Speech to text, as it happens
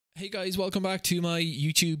Hey guys, welcome back to my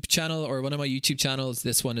YouTube channel, or one of my YouTube channels.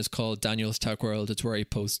 This one is called Daniel's Tech World. It's where I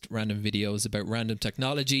post random videos about random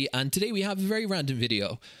technology, and today we have a very random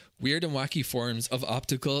video: weird and wacky forms of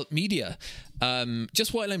optical media.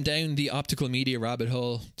 Just while I'm down the optical media rabbit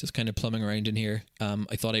hole, just kind of plumbing around in here,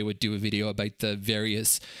 I thought I would do a video about the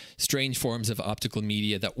various strange forms of optical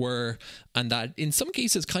media that were, and that in some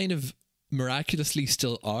cases kind of miraculously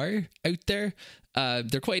still are out there.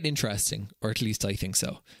 They're quite interesting, or at least I think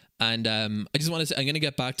so. And I just want to say, I'm going to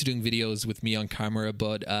get back to doing videos with me on camera,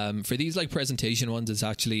 but for these like presentation ones, it's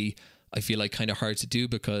actually, I feel like, kind of hard to do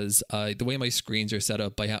because the way my screens are set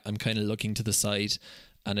up, I'm kind of looking to the side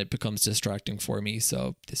and it becomes distracting for me.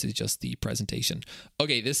 So this is just the presentation.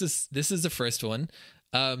 Okay, this is the first one.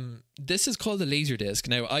 This is called a LaserDisc.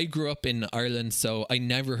 Now, I grew up in Ireland, so I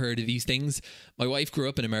never heard of these things. My wife grew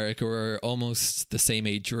up in America. We're almost the same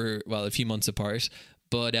age. We're, well, a few months apart.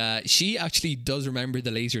 But she actually does remember the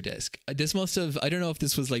LaserDisc. This must have, I don't know if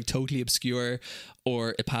this was like totally obscure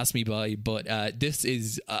or it passed me by, but this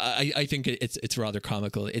is, I think it's rather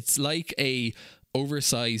comical. It's like a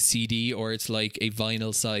oversized CD, or it's like a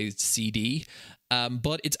vinyl sized CD.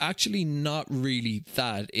 But it's actually not really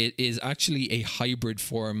that. It is actually a hybrid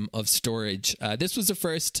form of storage. This was the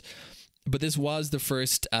first,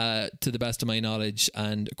 to the best of my knowledge,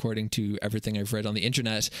 and according to everything I've read on the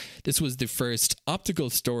internet, this was the first optical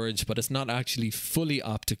storage, but it's not actually fully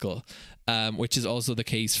optical, which is also the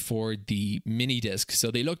case for the MiniDisc.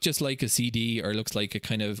 So they look just like a CD, or looks like a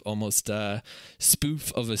kind of almost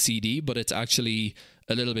spoof of a CD, but it's actually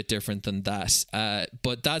a little bit different than that.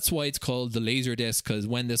 But that's why it's called the LaserDisc, because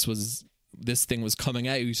when this thing was coming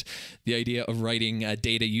out, the idea of writing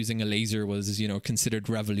data using a laser was, considered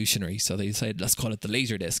revolutionary. So they decided, let's call it the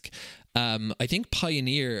LaserDisc. I think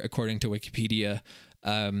Pioneer, according to Wikipedia,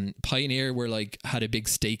 Pioneer had a big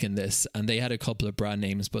stake in this, and they had a couple of brand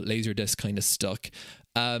names, but LaserDisc kind of stuck.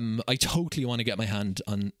 I totally want to get my hands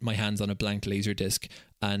on a blank LaserDisc,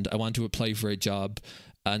 and I want to apply for a job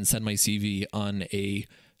and send my CV on a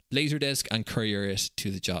LaserDisc and courier it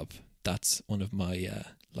to the job. That's one of my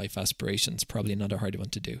life aspirations. Probably not a hard one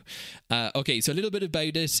to do. Okay, so a little bit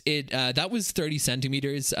about it. That was 30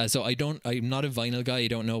 centimeters. So I'm not a vinyl guy. I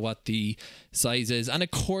don't know what the size is. And of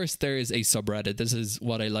course, there is a subreddit. This is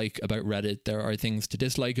what I like about Reddit. There are things to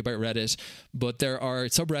dislike about Reddit, but there are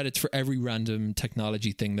subreddits for every random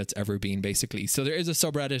technology thing that's ever been, basically. So there is a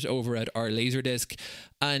subreddit over at our LaserDisc,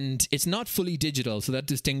 and it's not fully digital. So that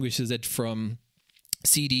distinguishes it from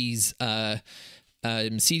CDs,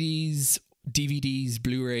 DVDs,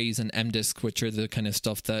 Blu-rays, and MDisc, which are the kind of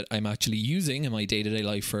stuff that I'm actually using in my day-to-day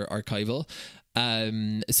life for archival.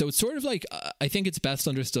 So it's sort of like, I think it's best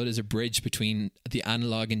understood as a bridge between the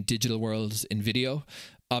analog and digital worlds in video.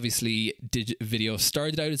 Obviously, video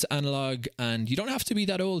started out as analog, and you don't have to be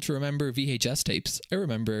that old to remember VHS tapes. I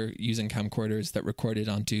remember using camcorders that recorded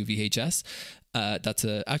onto VHS. That's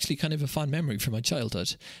actually kind of a fond memory from my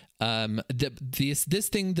childhood. This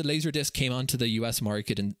thing, the LaserDisc, came onto the US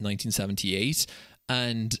market in 1978,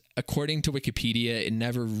 and according to Wikipedia, it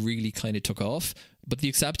never really kind of took off. But the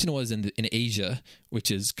exception was in Asia,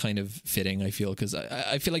 which is kind of fitting, I feel, because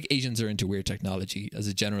I feel like Asians are into weird technology as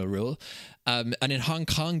a general rule. And in Hong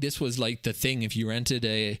Kong, this was like the thing. If you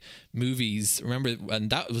rented movies, remember,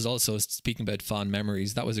 and that was also, speaking about fond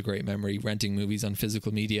memories, that was a great memory, renting movies on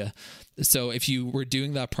physical media. So if you were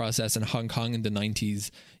doing that process in Hong Kong in the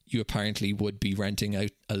 90s, you apparently would be renting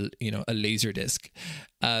out a LaserDisc.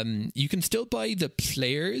 You can still buy the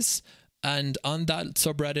players, and on that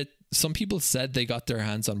subreddit, some people said they got their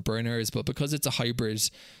hands on burners, but because it's a hybrid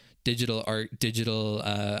digital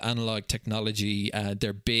analog technology,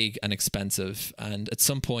 they're big and expensive, and at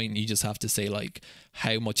some point you just have to say, like,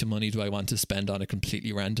 how much money do I want to spend on a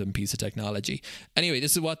completely random piece of technology? Anyway,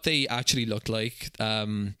 this is what they actually look like.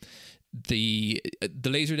 The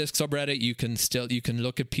LaserDisc subreddit, you can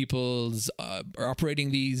look at people's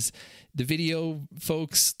operating these. The video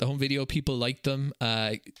folks, the home video people, like them.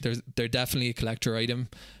 They're definitely a collector item.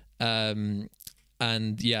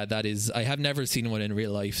 And yeah, that is, I have never seen one in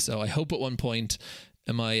real life, so I hope at one point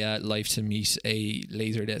in my life to meet a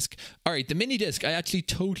LaserDisc. All right, the MiniDisc, I actually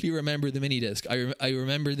totally remember the MiniDisc. I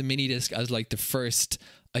remember the MiniDisc as like the first,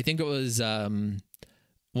 I think it was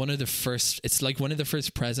one of the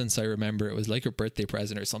first presents I remember. It was like a birthday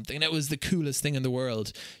present or something, and it was the coolest thing in the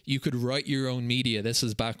world. You could write your own media. This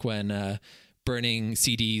was back when burning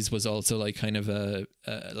CDs was also like kind of a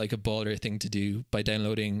baller thing to do by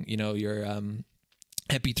downloading, your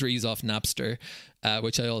MP3s off Napster,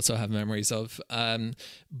 which I also have memories of.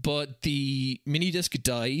 But the MiniDisc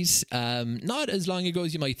died not as long ago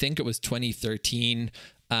as you might think. It was 2013,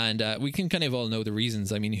 and we can kind of all know the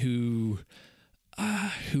reasons. I mean, who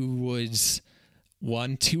would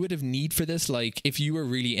want, who would have need for this? Like, if you were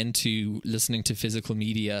really into listening to physical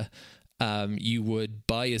media, you would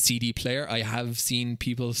buy a CD player. I have seen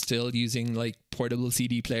people still using like portable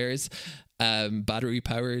CD players, battery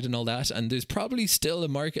powered and all that, and there's probably still a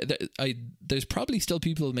market. There's probably still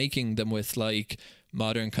people making them with like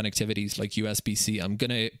modern connectivities like USB-C. I'm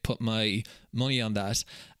gonna put my money on that.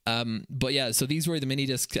 But yeah, so these were the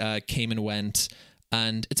MiniDisc, came and went,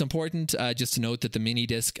 and it's important just to note that the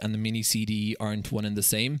MiniDisc and the mini CD aren't one and the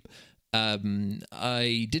same.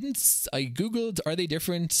 I googled, are they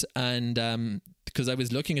different? And because I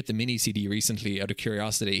was looking at the mini CD recently out of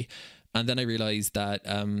curiosity, and then I realized that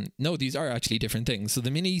no, these are actually different things. So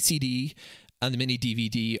the mini CD and the mini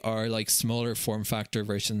DVD are like smaller form factor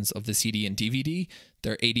versions of the CD and DVD.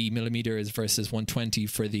 They're 80 millimeters versus 120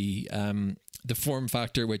 for the form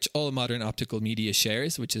factor, which all modern optical media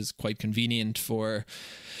shares, which is quite convenient for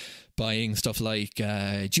buying stuff like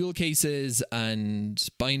jewel cases and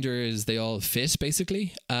binders. They all fit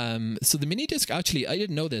basically. So the MiniDisc, actually, I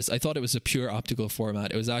didn't know this. I thought it was a pure optical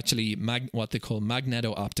format. It was actually what they call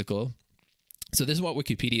magneto-optical. So this is what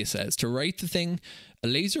Wikipedia says. To write the thing, a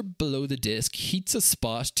laser below the disc heats a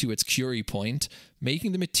spot to its Curie point,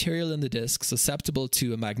 making the material in the disc susceptible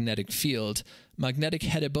to a magnetic field. Magnetic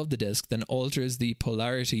head above the disc then alters the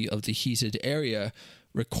polarity of the heated area,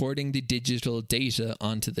 recording the digital data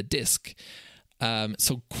onto the disc.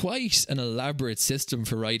 So quite an elaborate system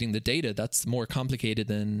for writing the data. That's more complicated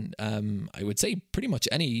than, I would say, pretty much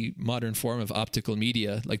any modern form of optical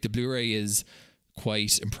media. Like the Blu-ray is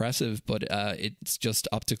quite impressive, but it's just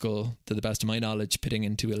optical, to the best of my knowledge, pitting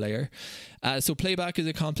into a layer. So playback is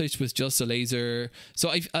accomplished with just a laser. So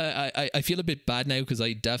I feel a bit bad now because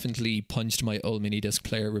I definitely punched my old MiniDisc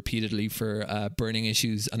player repeatedly for burning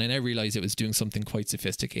issues, and I now realized it was doing something quite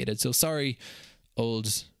sophisticated. So sorry,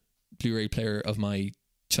 old Blu-ray player of my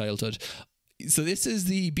childhood. So this is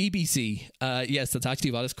the BBC. Yes, that's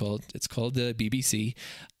actually what it's called. It's called the BBC.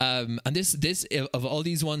 And this of all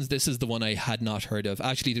these ones, this is the one I had not heard of.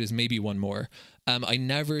 Actually, there's maybe one more. I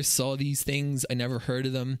never saw these things. I never heard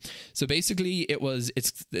of them. So basically,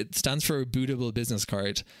 it stands for a bootable business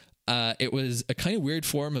card. It was a kind of weird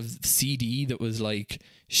form of CD that was like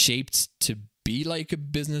shaped to be like a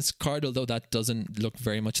business card, although that doesn't look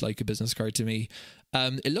very much like a business card to me.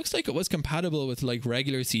 It looks like it was compatible with like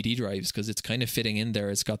regular CD drives because it's kind of fitting in there.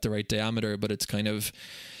 It's got the right diameter, but it's kind of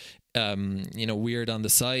weird on the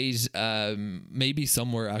side. Maybe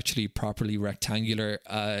some were actually properly rectangular.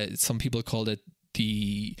 Some people called it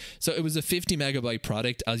so it was a 50 megabyte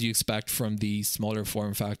product, as you expect from the smaller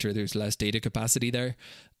form factor. There's less data capacity there.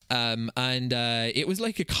 And it was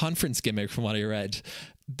like a conference gimmick from what I read.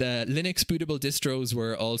 The Linux bootable distros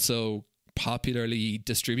were also popularly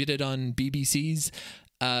distributed on BBCs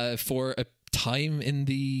for a time in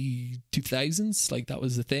the 2000s. Like that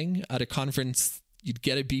was the thing. At a conference, you'd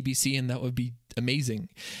get a BBC and that would be amazing.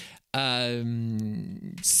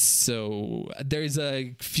 So there's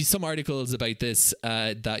some articles about this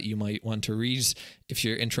that you might want to read if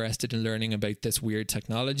you're interested in learning about this weird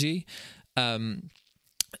technology.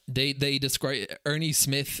 They describe, Ernie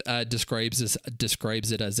Smith describes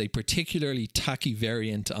it as a particularly tacky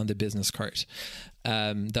variant on the business card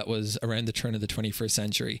that was around the turn of the 21st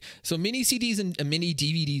century. So mini CDs and mini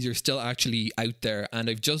DVDs are still actually out there, and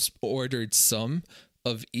I've just ordered some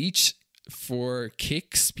of each for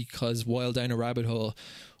kicks because while down a rabbit hole,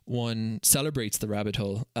 one celebrates the rabbit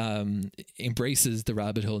hole, embraces the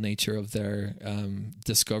rabbit hole nature of their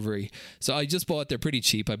discovery. So I just bought, they're pretty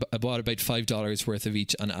cheap. I bought about $5 worth of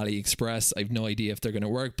each on AliExpress. I have no idea if they're going to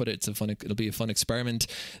work, but it'll be a fun experiment.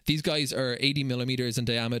 These guys are 80 millimeters in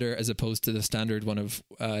diameter as opposed to the standard one of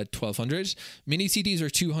 1200. Mini CDs are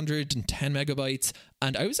 210 megabytes.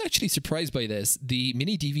 And I was actually surprised by this. The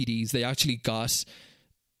mini DVDs, they actually got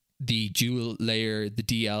the dual layer, the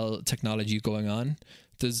DL technology going on.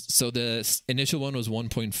 So the initial one was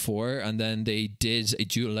 1.4, and then they did a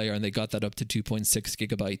dual layer and they got that up to 2.6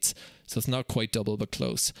 gigabytes. So it's not quite double, but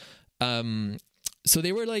close. So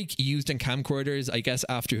they were like used in camcorders, I guess,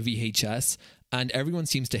 after VHS, and everyone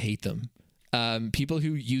seems to hate them. People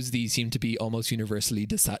who use these seem to be almost universally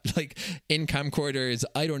like in camcorders.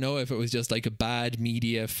 I don't know if it was just like a bad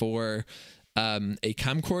media for a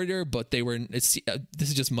camcorder, but they were. This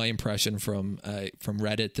is just my impression from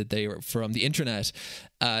Reddit, that they were from the internet,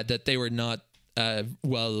 that they were not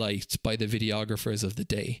well liked by the videographers of the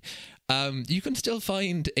day. You can still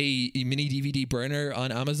find a mini DVD burner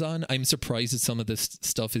on Amazon. I'm surprised that some of this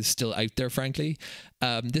stuff is still out there, frankly.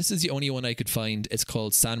 This is the only one I could find. It's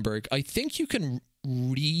called Sandberg. I think you can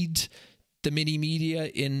read the mini media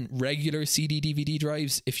in regular CD DVD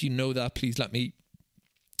drives. If you know that, please let me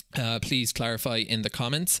please clarify in the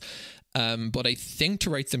comments. But I think to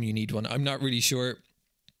write them you need one. I'm not really sure.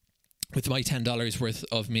 With my $10 worth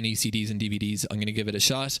of mini CDs and DVDs, I'm going to give it a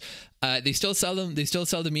shot. They still sell them. They still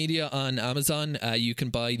sell the media on Amazon. You can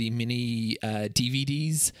buy the mini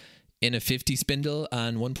DVDs in a 50 spindle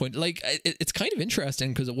and it's kind of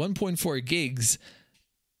interesting because at 1.4 gigs,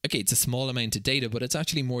 okay, it's a small amount of data, but it's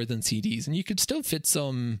actually more than CDs, and you could still fit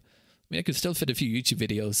I could still fit a few YouTube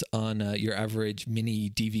videos on your average mini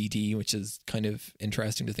DVD, which is kind of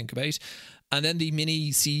interesting to think about. And then the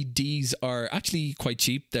mini CDs are actually quite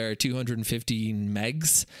cheap. They're 215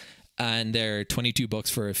 megs and they're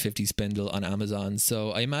 $22 for a 50 spindle on Amazon.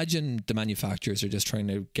 So I imagine the manufacturers are just trying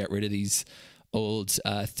to get rid of these old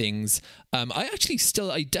things. I've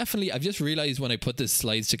just realized when I put the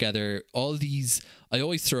slides together, all these, I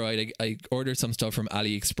always throw out, I order some stuff from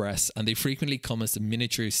AliExpress and they frequently come as a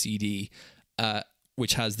miniature CD,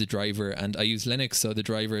 which has the driver, and I use Linux, so the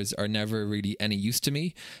drivers are never really any use to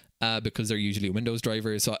me. Because they're usually Windows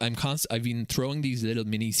drivers. So I've been throwing these little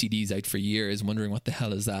mini CDs out for years, wondering what the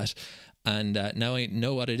hell is that. And now I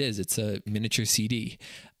know what it is. It's a miniature CD.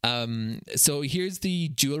 So here's the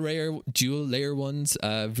dual layer ones,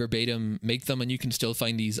 verbatim make them, and you can still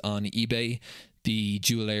find these on eBay, the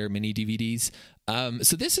dual layer mini DVDs.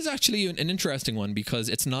 So this is actually an interesting one because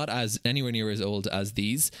it's not anywhere near as old as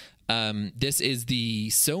these. This is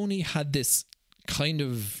Sony had this kind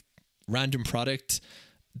of random product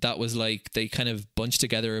that was like they kind of bunched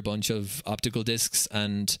together a bunch of optical discs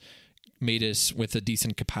and made it with a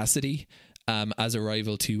decent capacity as a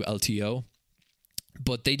rival to LTO.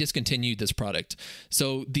 But they discontinued this product.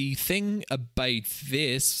 So the thing about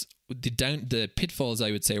this, the pitfalls,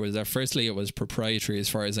 I would say, was that firstly, it was proprietary as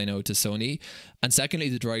far as I know to Sony. And secondly,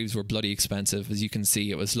 the drives were bloody expensive. As you can see,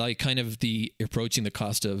 it was like kind of approaching the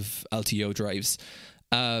cost of LTO drives.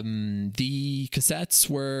 The cassettes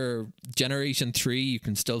were generation 3. You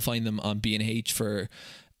can still find them on B&H for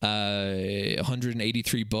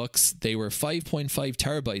 $183. They were 5.5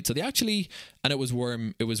 terabytes. So they actually, and it was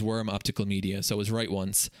worm optical media. So it was right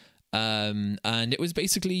once. And it was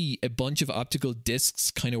basically a bunch of optical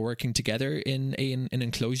discs kind of working together in an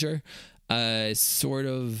enclosure, sort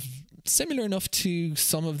of similar enough to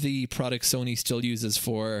some of the products Sony still uses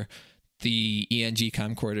for the ENG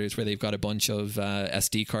camcorders, where they've got a bunch of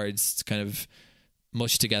SD cards kind of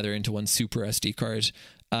mushed together into one super SD card.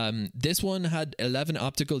 This one had 11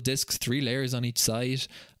 optical discs, 3 layers on each side,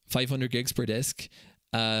 500 gigs per disc.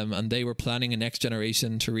 And they were planning a next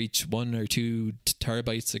generation to reach 1 or 2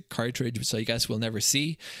 terabytes a cartridge, which I guess we'll never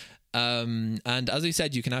see. And as I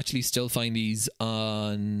said, you can actually still find these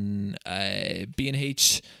on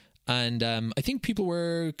B&H. And I think people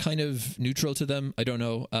were kind of neutral to them. I don't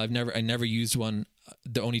know. I never used one.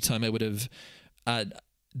 The only time I would have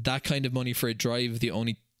that kind of money for a drive, the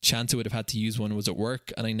only chance I would have had to use one was at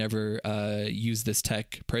work, and I never used this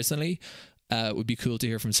tech personally. It would be cool to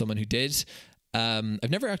hear from someone who did. I've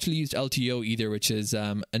never actually used LTO either, which is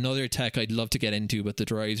another tech I'd love to get into, but the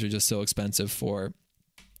drives are just so expensive for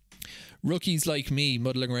rookies like me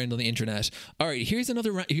muddling around on the internet. All right, here's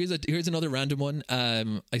another random one.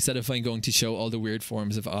 I said if I'm going to show all the weird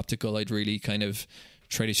forms of optical, I'd really kind of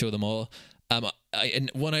try to show them all.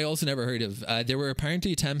 And one I also never heard of. There were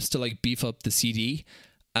apparently attempts to like beef up the CD,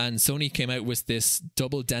 and Sony came out with this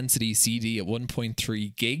double density CD at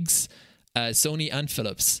 1.3 gigs. Sony and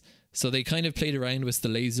Philips. So they kind of played around with the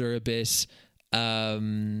laser a bit.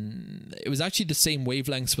 It was actually the same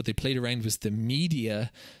wavelengths, but they played around with the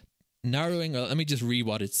media. Narrowing, let me just read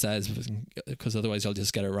what it says, because otherwise I'll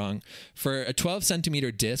just get it wrong. For a 12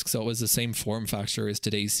 centimeter disc, so it was the same form factor as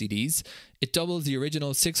today's CDs, it doubles the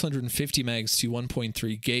original 650 megs to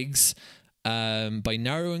 1.3 gigs by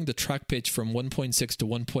narrowing the track pitch from 1.6 to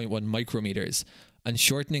 1.1 micrometers and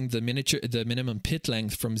shortening the minimum pit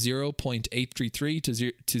length from 0.833 to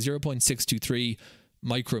 0.623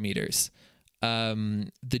 micrometers. The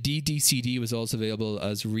DDCD was also available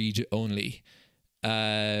as read only.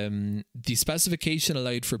 The specification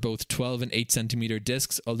allowed for both 12 and 8 centimeter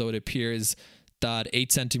discs, although it appears that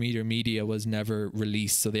 8 centimeter media was never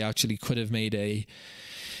released. So they actually could have made a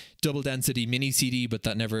double density mini CD, but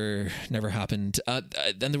that never happened.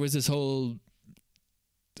 Then there was this whole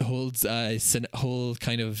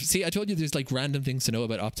kind of, see, I told you there's like random things to know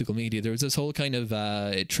about optical media. There was this whole kind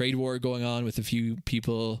of trade war going on with a few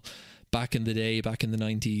people back in the day, back in the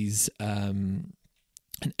 90s. And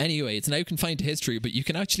anyway, it's now confined to history, but you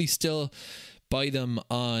can actually still buy them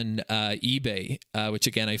on eBay, which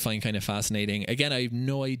again I find kind of fascinating. Again, I have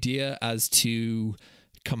no idea as to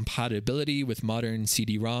compatibility with modern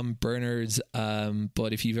CD-ROM burners,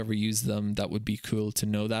 but if you've ever used them, that would be cool to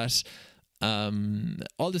know that.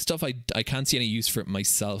 All this stuff I can't see any use for it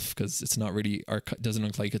myself, because it's not really doesn't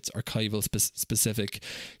look like it's archival specific.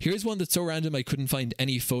 Here's one that's so random I couldn't find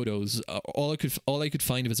any photos. All I could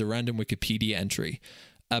find was a random Wikipedia entry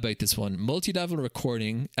about this one. MultiLevel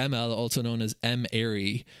Recording, ML, also known as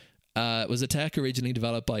M-ARI, was a tech originally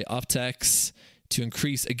developed by Optics to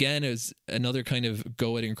increase, again, as another kind of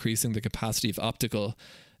go at increasing the capacity of optical.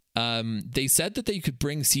 They said that they could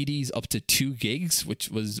bring CDs up to 2 gigs, which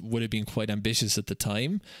would have been quite ambitious at the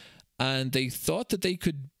time. And they thought that they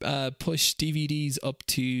could push DVDs up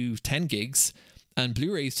to 10 gigs and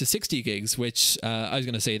Blu-rays to 60 gigs, which I was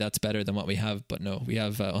going to say that's better than what we have, but no, we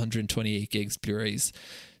have 128 gigs Blu-rays.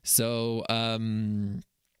 So,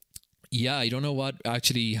 yeah, I don't know what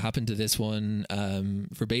actually happened to this one.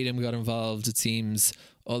 Verbatim got involved, it seems.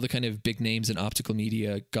 All the kind of big names in optical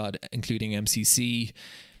media including MCC,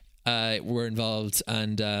 were involved,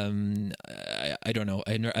 and I don't know.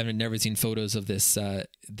 I've never seen photos of this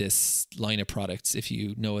line of products. If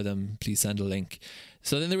you know of them, please send a link.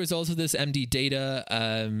 So then there was also this MD Data.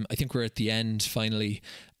 I think we're at the end finally.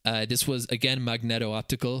 This was again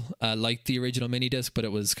magneto-optical, like the original MiniDisc, but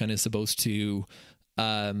it was kind of supposed to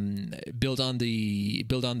build on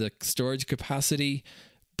the storage capacity.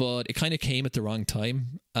 But it kind of came at the wrong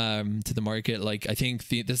time to the market. Like, I think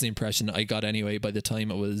this is the impression I got anyway. By the time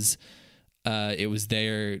it was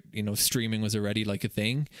there, streaming was already like a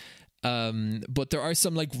thing. But there are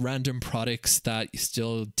some like random products that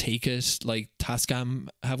still take it. Like Tascam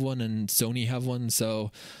have one and Sony have one.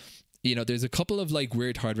 So, there's a couple of like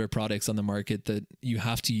weird hardware products on the market that you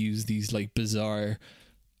have to use these like bizarre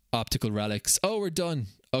optical relics. Oh, we're done.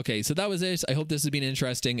 Okay, so that was it. I hope this has been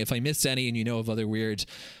interesting. If I missed any and you know of other weird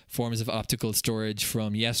forms of optical storage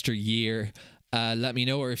from yesteryear, let me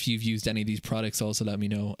know. Or if you've used any of these products, also let me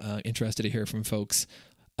know. Interested to hear from folks.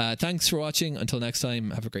 Thanks for watching. Until next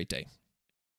time, have a great day.